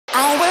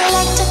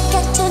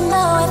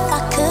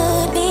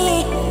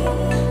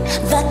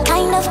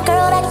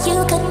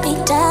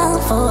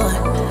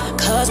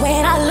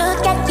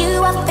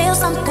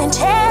something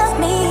tells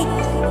me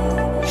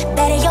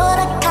that you're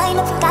the kind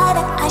of guy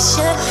that I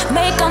should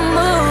make a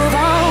move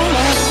on.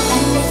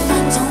 And if I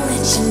don't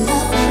let you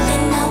know,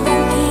 then I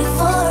won't be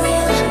for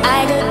real. I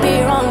could be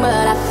wrong,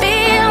 but I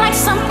feel like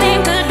something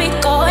could be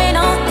going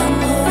on. The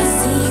more I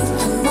see you,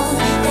 the more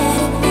that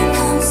it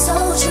becomes so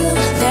true.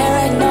 There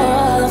ain't no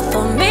other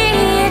for me,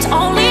 it's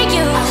only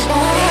you. I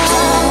wanna be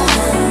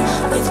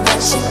down with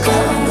what you're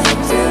going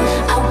through.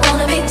 I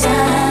wanna be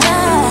down.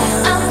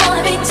 I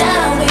wanna be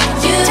down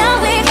with you. Down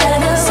with you.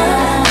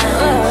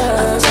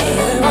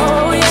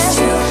 Oh yeah, it's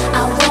true.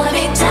 I wanna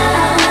be down.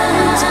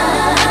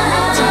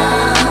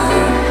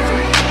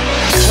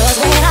 'Cause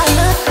when I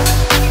look,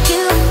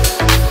 you,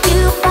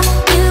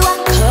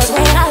 'cause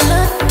when I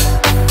look,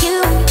 you,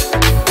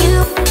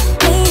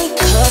 me.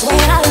 'Cause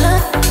when I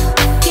look,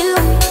 you,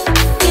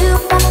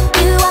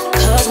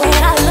 'cause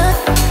when I look,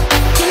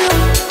 you,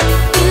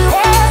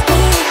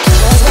 me.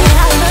 'Cause when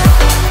I look,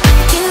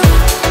 you,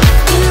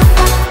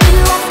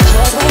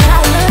 'cause when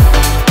I look,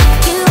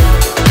 you,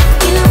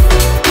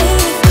 me.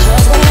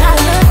 'Cause when I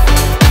look,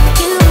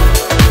 you,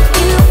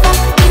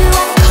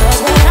 'cause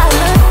when I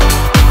look,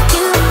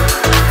 you,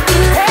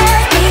 me.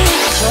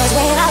 'Cause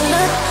when I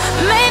look,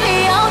 maybe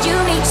all you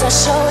need's a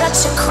shoulder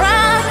to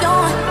cry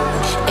on.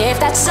 If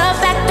that's a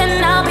fact,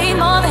 then I'll be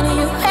more than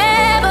you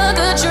ever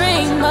could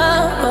dream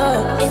of.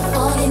 If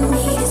all you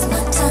need is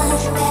my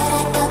time, that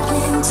I got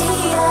plenty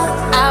of,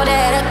 I'll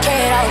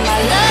dedicate all my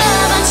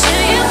love unto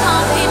you,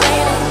 oh baby.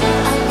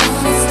 I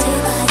wanna stay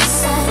by your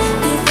side,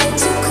 be there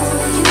to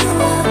cool you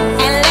up,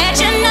 and let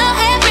you know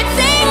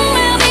everything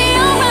will be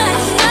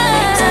alright.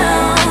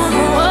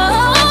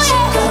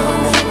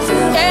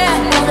 Yeah,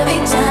 I wanna be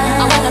down.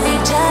 I wanna be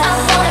down.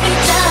 I wanna be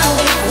down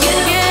with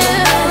you.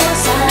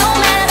 No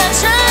matter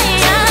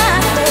trying,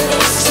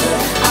 it's true.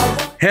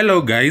 Hello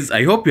guys,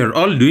 I hope you're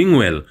all doing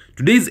well.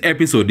 Today's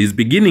episode is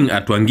beginning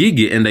at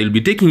Wangige and I'll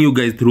be taking you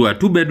guys through a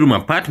 2-bedroom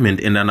apartment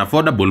and an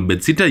affordable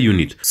bedsitter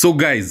unit. So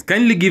guys,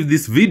 kindly give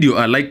this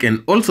video a like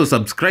and also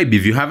subscribe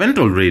if you haven't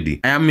already.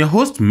 I am your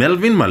host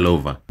Melvin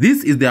Malova.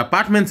 This is the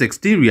apartment's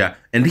exterior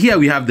and here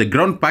we have the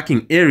ground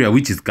parking area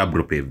which is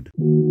cabro paved.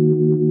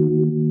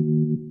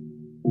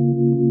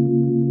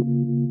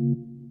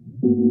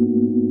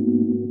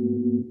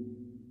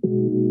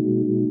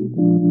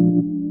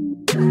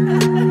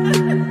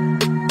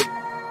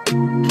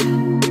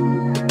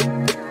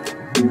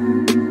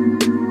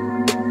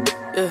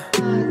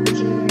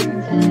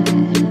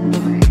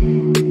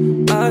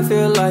 I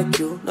feel like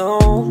you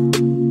know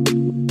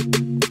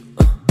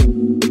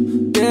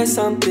there's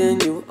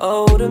something you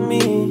owe to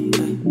me.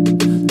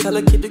 Tell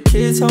her keep the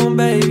kids home,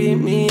 baby.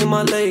 Me and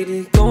my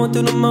lady going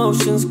through the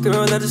motions,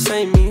 girl, that just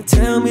ain't me.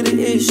 Tell me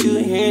the issue,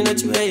 hearing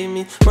that you hate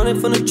me. Running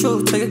from the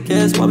truth, take a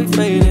guess while we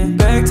fading.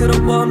 Back to the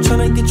wall, I'm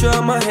trying to get you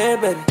out my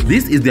head, baby.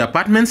 This is the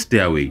apartment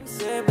stairway.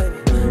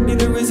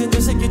 Need a reason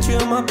just to get you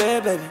in my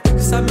bed, baby.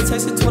 'Cause I've been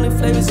tasting 20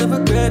 flavors of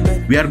regret,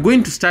 baby. We are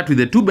going to start with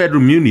a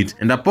 2-bedroom unit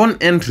and upon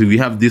entry we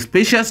have this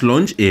spacious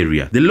lounge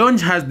area. The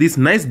lounge has this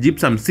nice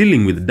gypsum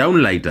ceiling with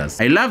downlighters.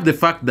 I love the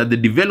fact that the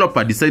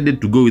developer decided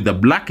to go with a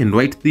black and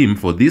white theme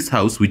for this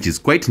house which is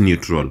quite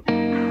neutral.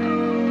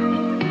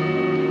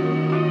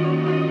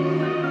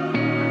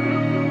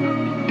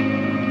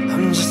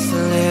 I'm just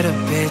a little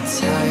bit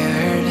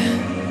tired,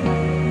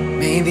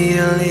 maybe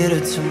a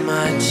little too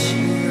much.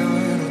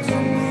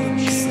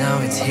 Now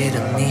it's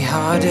hitting me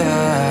harder.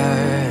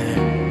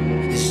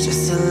 It's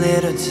just a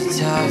little too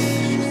tough.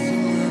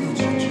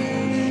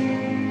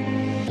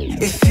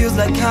 It feels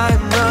like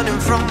I'm running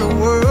from the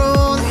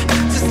world,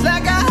 just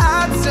like I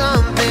had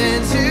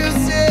something to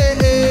say.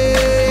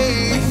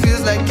 It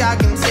feels like I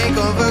can take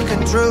over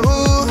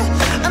control.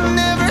 I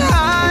never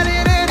had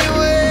it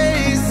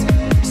anyways.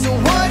 So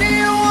what do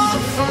you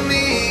want from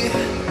me?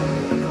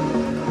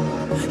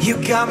 You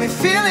got me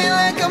feeling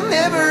like I'm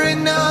never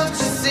enough.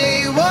 Just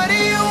say, what do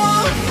you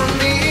want from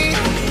me?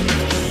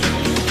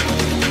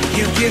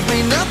 You give me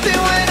nothing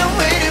when I'm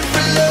waiting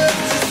for love.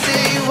 To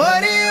say, what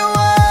do you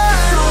want?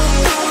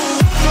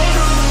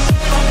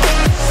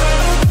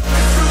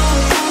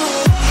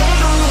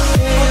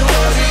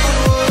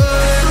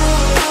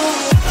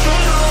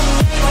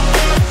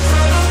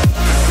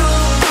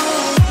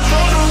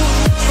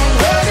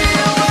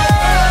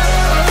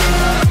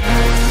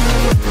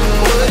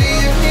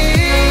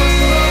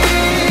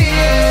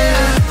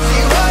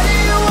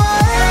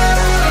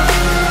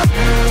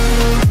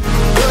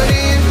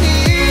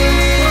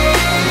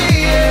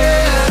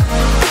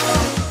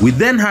 We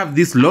then have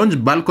this lounge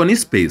balcony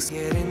space.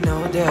 Getting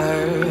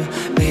older,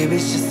 maybe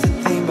it's just a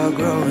thing about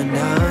growing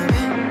up.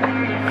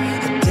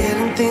 I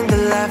didn't think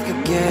that life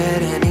could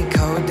get any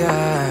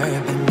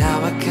colder, but now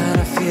I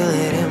kinda feel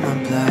it in my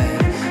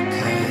blood.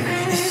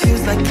 'Cause it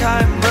feels like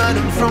I'm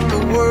running from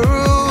the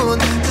world,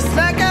 just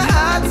like I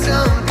had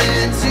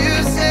something to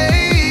say.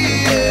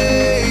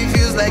 It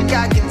feels like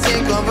I can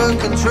take over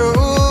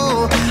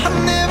control. I've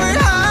never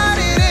had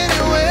it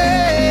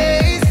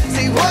anyways.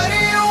 Say, what do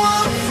you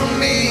want from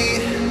me?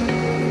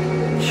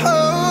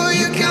 Oh,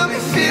 you got me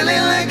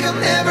feeling like I'm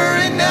never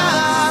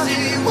enough.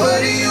 What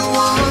do you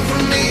want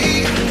from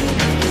me?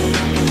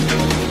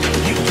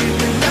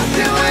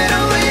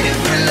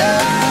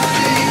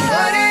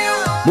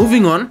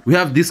 Moving on, we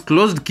have this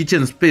closed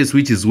kitchen space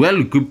which is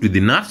well equipped with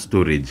enough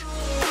storage.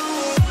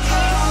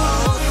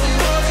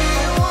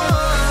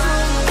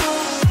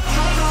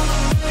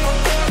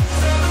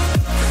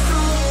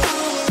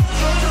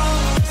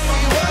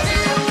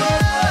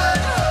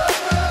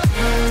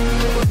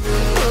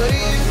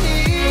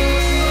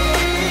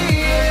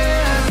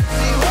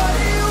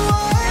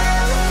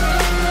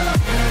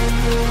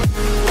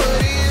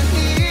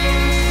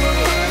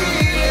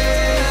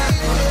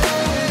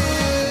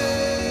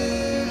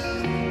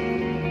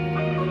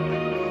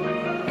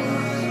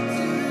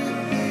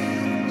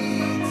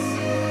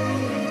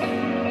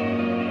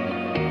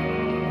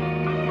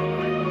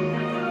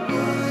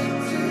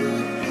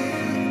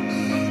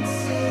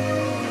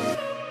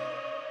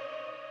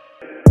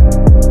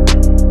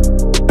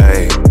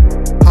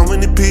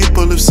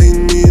 Have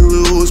seen me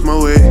lose my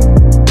way.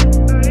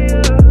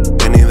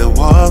 Many that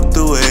walked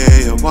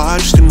away, I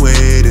watched and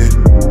waited.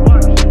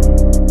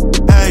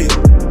 Hey,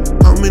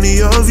 how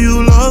many of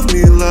you love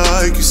me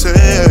like you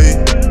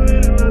say?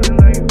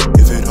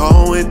 If it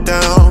all went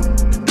down,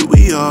 do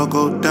we all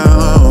go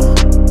down?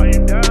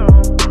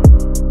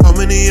 How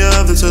many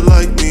others are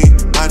like me,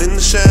 hiding the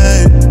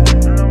shame?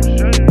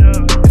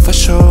 If I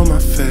show my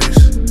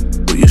face,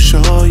 will you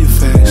show your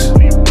face?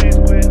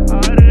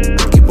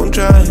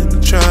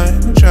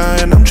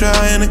 And I'm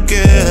trying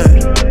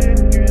again,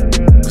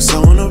 'cause I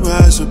wanna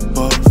rise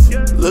above.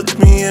 Look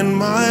me in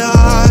my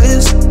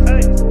eyes,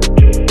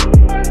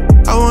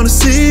 I wanna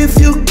see if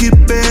you keep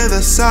bear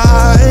the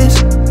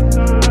size.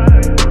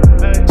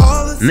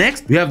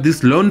 Next, we have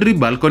this laundry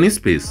balcony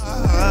space.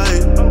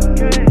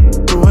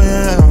 Who I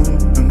am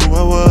and who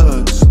I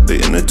was, they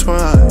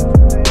intertwine.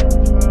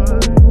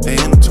 They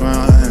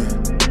intertwine.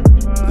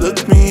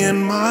 Look me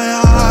in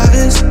my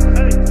eyes,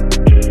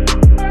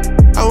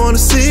 I wanna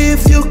see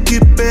if you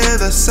keep bear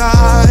the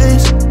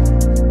size.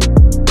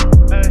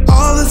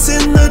 All that's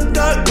in the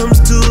dark comes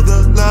to the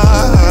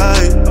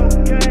light.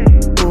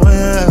 Who I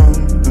am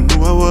and who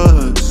I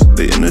was,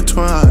 they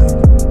intertwine.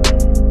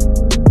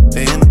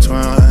 They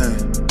intertwine.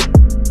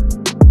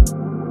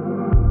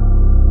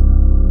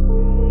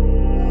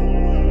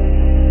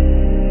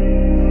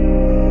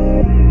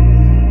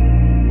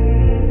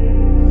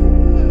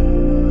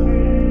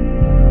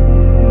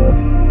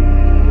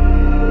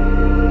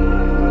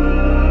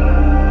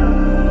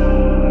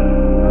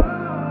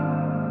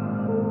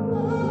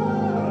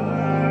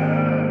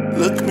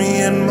 Look me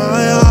in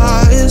my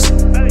eyes,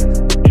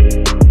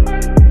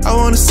 I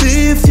wanna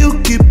see if you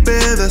keep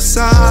bear the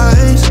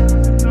size.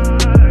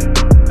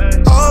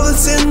 All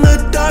that's in the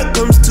dark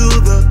comes to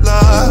the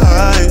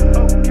light.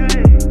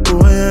 Who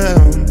I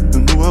am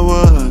and who I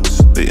was,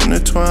 they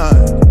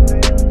intertwine.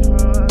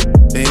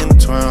 They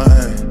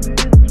intertwine.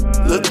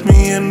 Look me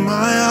in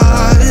my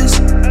eyes,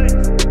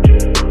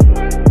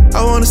 I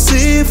wanna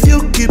see if you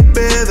keep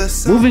bear the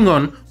size. Moving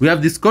on, we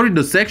have this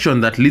corridor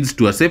section that leads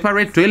to a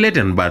separate toilet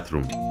and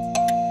bathroom.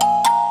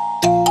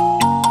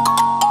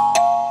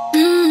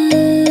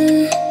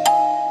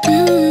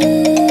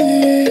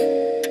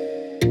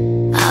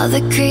 All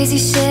the crazy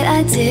shit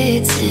I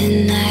did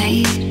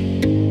tonight,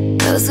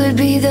 those would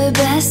be the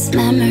best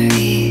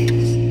memories.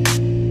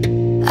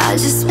 I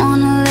just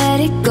wanna let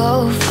it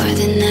go for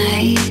the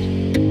night.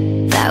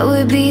 That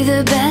would be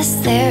the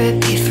best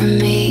therapy for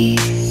me.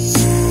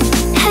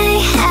 Hey,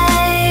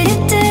 hey,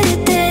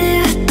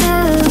 do-do-do-do-do.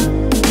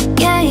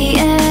 Yeah,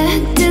 yeah,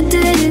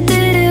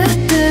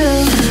 do-do-do-do-do.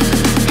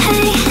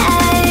 Hey,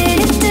 hey,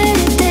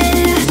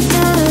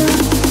 do-do-do-do-do.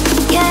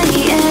 Yeah,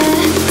 yeah,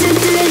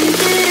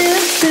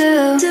 do-do-do-do-do.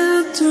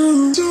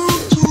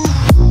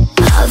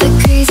 All the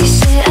crazy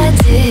shit I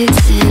did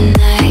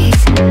tonight,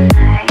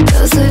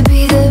 those would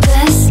be the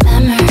best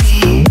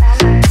memories.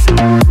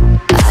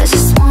 I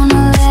just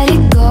wanna let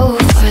it go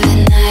for the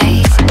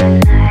night.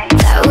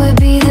 That would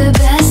be the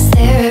best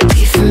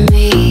therapy for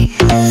me.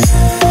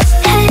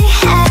 Hey,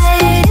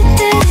 hey,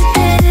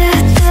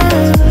 do-do-do-do-do.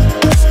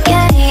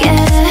 Yeah,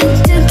 yeah,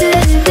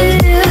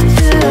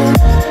 do-do-do-do-do.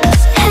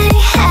 Hey,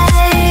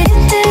 hey,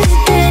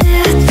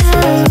 do-do-do-do-do.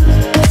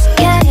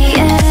 Yeah,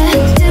 yeah,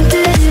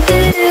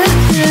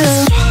 do-do-do-do-do.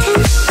 It's getting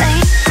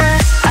late,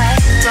 but I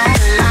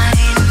don't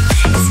mind.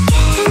 It's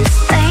getting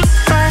late,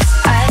 but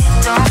I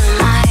don't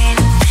mind.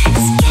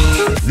 It's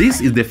getting This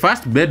is the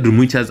first bedroom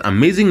which has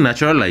amazing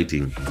natural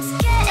lighting.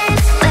 getting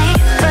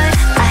late, but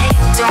I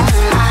don't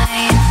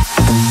mind.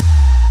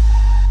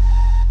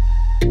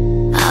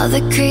 All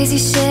the crazy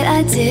shit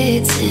I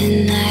did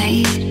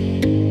tonight,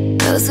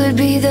 those would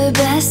be the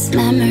best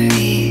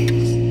memories.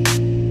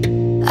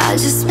 I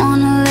just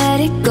wanna let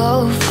it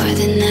go for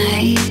the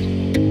night.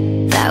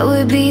 That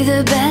would be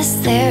the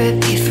best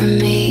therapy for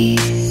me.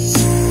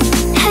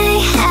 Hey,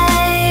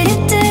 hey,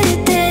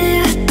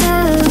 do-do-do-do-do.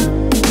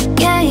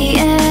 Yeah,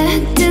 yeah,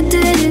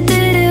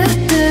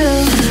 do-do-do-do-do.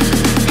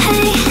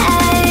 Hey,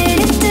 hey,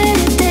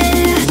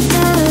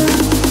 do-do-do-do-do.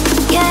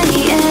 Yeah,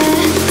 yeah,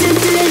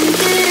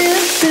 do-do-do-do-do.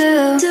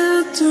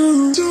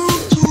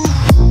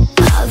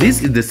 This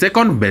is the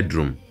second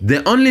bedroom.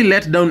 The only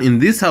letdown in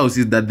this house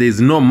is that there is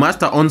no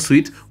master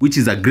ensuite, which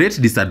is a great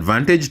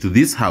disadvantage to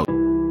this house.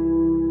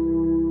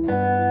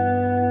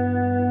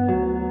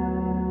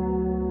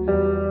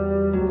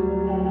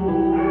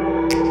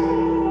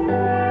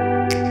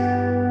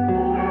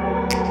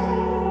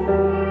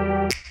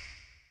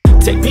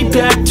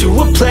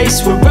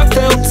 place where I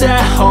felt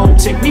at home.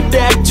 Take me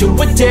back to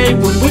a day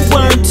when we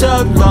weren't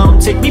alone.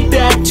 Take me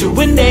back to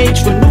an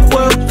age when the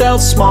world felt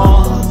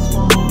small.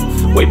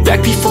 Way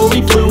back before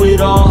we blew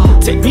it all.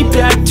 Take me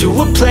back to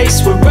a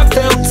place where I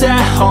felt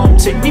at home.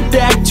 Take me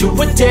back to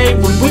a day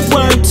when we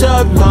weren't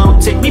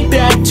alone. Take me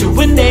back to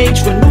an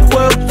age when the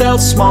world felt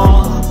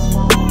small.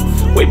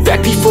 Way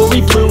back before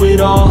we blew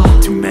it all.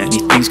 Too many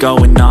things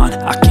going on,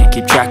 I can't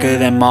keep track of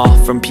them all.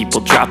 From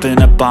people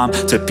dropping a bomb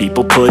to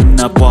people putting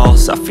up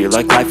walls. I feel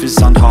like life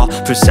is on hold,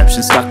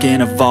 perception stuck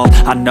in a vault.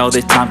 I know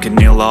that time can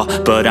heal all,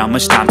 but how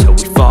much time till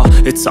we fall?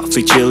 It's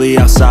awfully chilly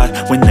outside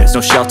when there's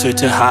no shelter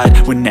to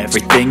hide. When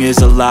everything is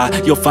a lie,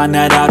 you'll find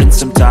that out in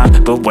some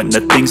time. But when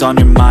the things on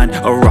your mind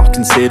are all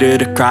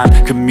considered a crime,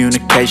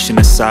 communication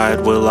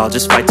aside, we'll all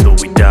just fight till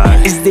we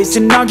die. Is this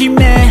an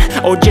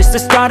argument or just the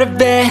start of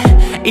it?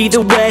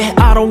 Either way,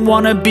 I don't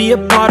wanna be a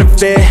part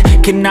of it.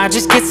 Can I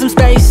just get some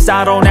space?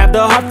 I don't have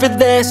the heart for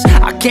this.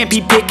 I can't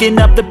be picking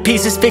up the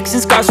pieces,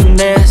 fixing scars from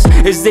this.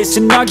 Is this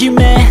an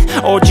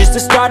argument or just the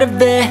start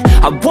of it?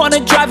 I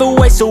wanna drive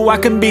away so I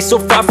can be so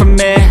far from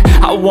it.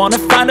 I wanna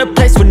find a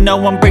place where no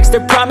one breaks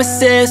their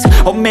promises.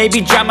 Or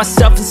maybe drown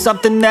myself in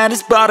something that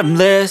is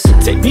bottomless.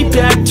 Take me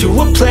back to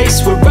a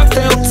place where I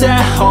felt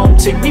at home.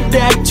 Take me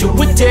back to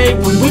a day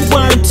when we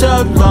weren't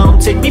alone.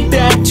 Take me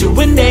back to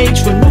an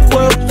age when the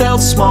world felt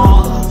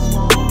small.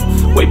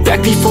 Way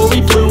back before we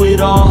blew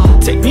it all.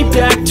 Take me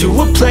back to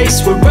a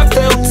place where I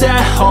felt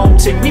at home.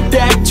 Take me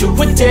back to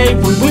a day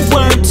when we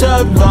weren't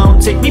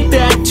alone. Take me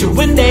back to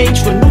an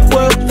age when the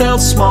world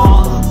felt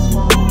small.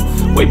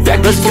 Way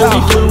back before we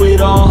blew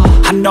it all.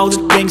 I know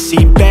that things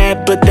seem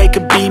bad, but they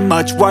could be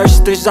much worse.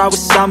 There's always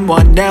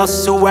someone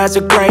else who has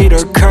a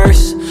greater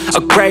curse,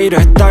 a greater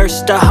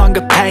thirst, a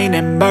hunger, pain,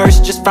 and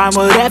mercy. Just find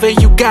whatever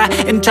you got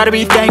and try to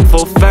be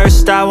thankful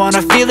first. I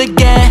wanna feel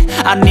again,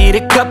 I need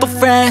a couple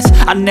friends.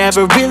 I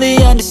never really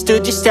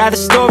understood just how the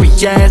story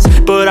ends,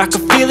 but I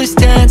can feel it's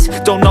tense,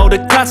 don't know the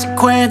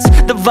consequence.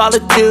 The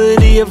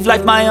volatility of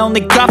life, my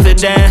only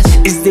confidence.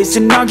 Is this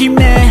an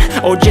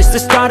argument or just the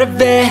start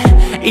of it?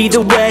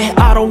 Either way,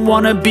 I don't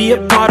wanna be a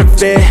part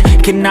of it.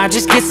 Can I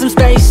just get some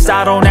space?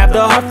 I don't have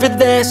the heart for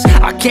this.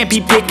 I can't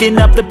be picking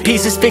up the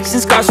pieces,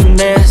 fixing scars from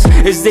this.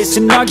 Is this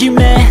an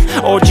argument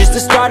or just the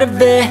start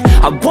of it?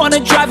 I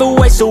wanna drive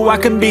away so I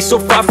can be so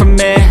far from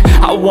it.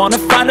 I wanna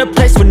find a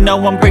place where no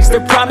one breaks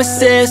their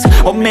promises.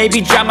 Or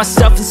maybe drown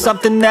myself in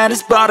something that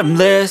is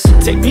bottomless.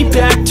 Take me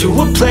back to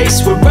a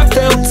place where I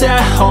felt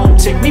at home.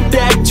 Take me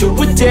back to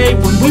a day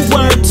when we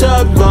weren't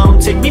alone.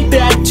 Take me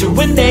back to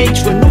an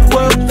age when the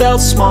world felt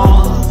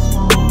small.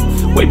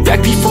 Way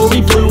back before we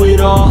blew it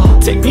all.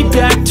 Take me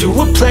back to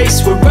a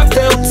place where I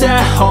felt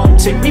at home.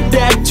 Take me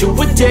back to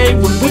a day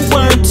when we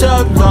weren't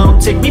alone.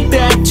 Take me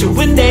back to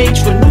an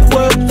age when the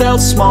world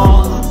felt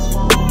small.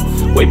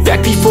 Way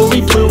back before we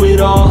blew it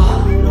all.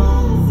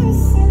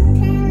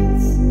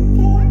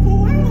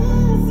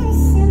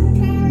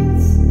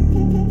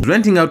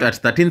 Renting out at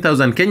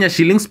 13,000 Kenya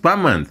shillings per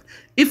month.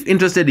 If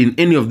interested in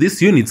any of these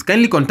units,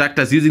 kindly contact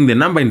us using the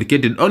number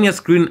indicated on your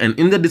screen and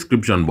in the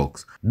description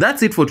box.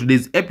 That's it for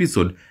today's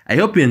episode. I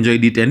hope you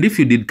enjoyed it, and if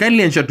you did,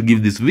 kindly ensure to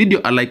give this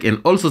video a like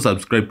and also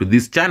subscribe to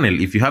this channel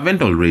if you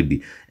haven't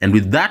already. And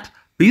with that,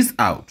 peace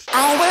out.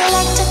 I would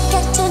like to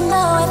get to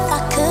know if I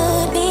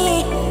could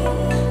be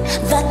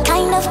the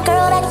kind of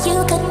girl that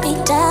you could be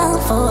down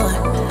for.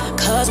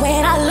 Cause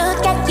when I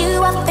look at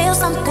you, I feel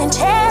something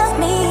tell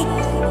me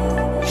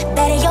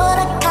that you're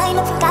the kind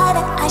of guy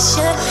that I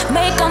should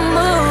make a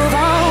move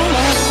on.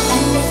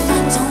 And if I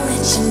don't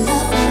let you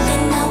know,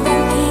 then I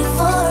won't be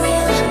for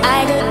real. I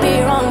could be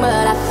wrong,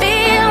 but I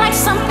feel like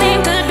something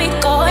could be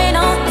going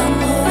on. The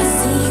more I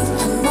see you,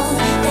 the more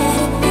that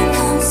it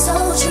becomes so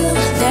true.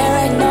 There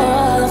ain't no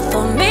other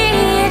for me,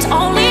 it's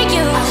only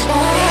you. I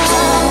wanna be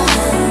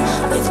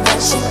down with what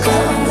you're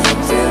going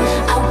through.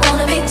 I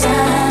wanna be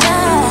down,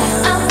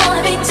 I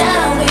wanna be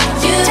down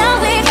with you.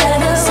 Down with you.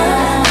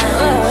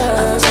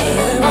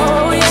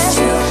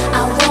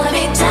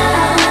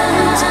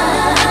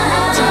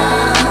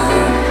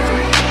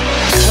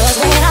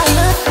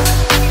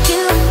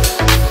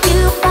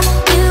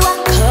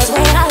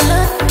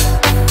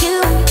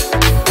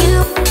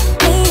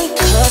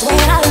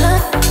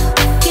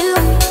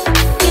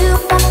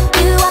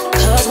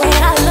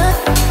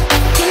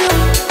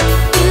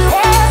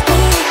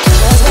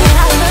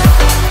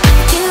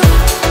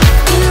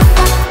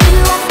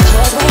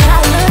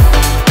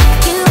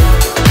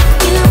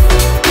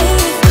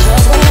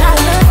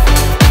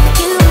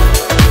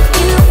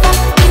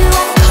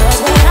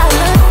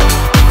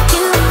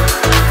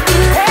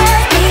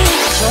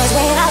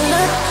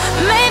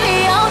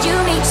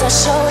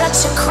 Show that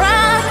you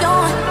cry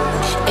on.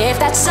 If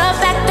that's a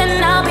fact,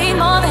 then I'll be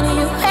more than you.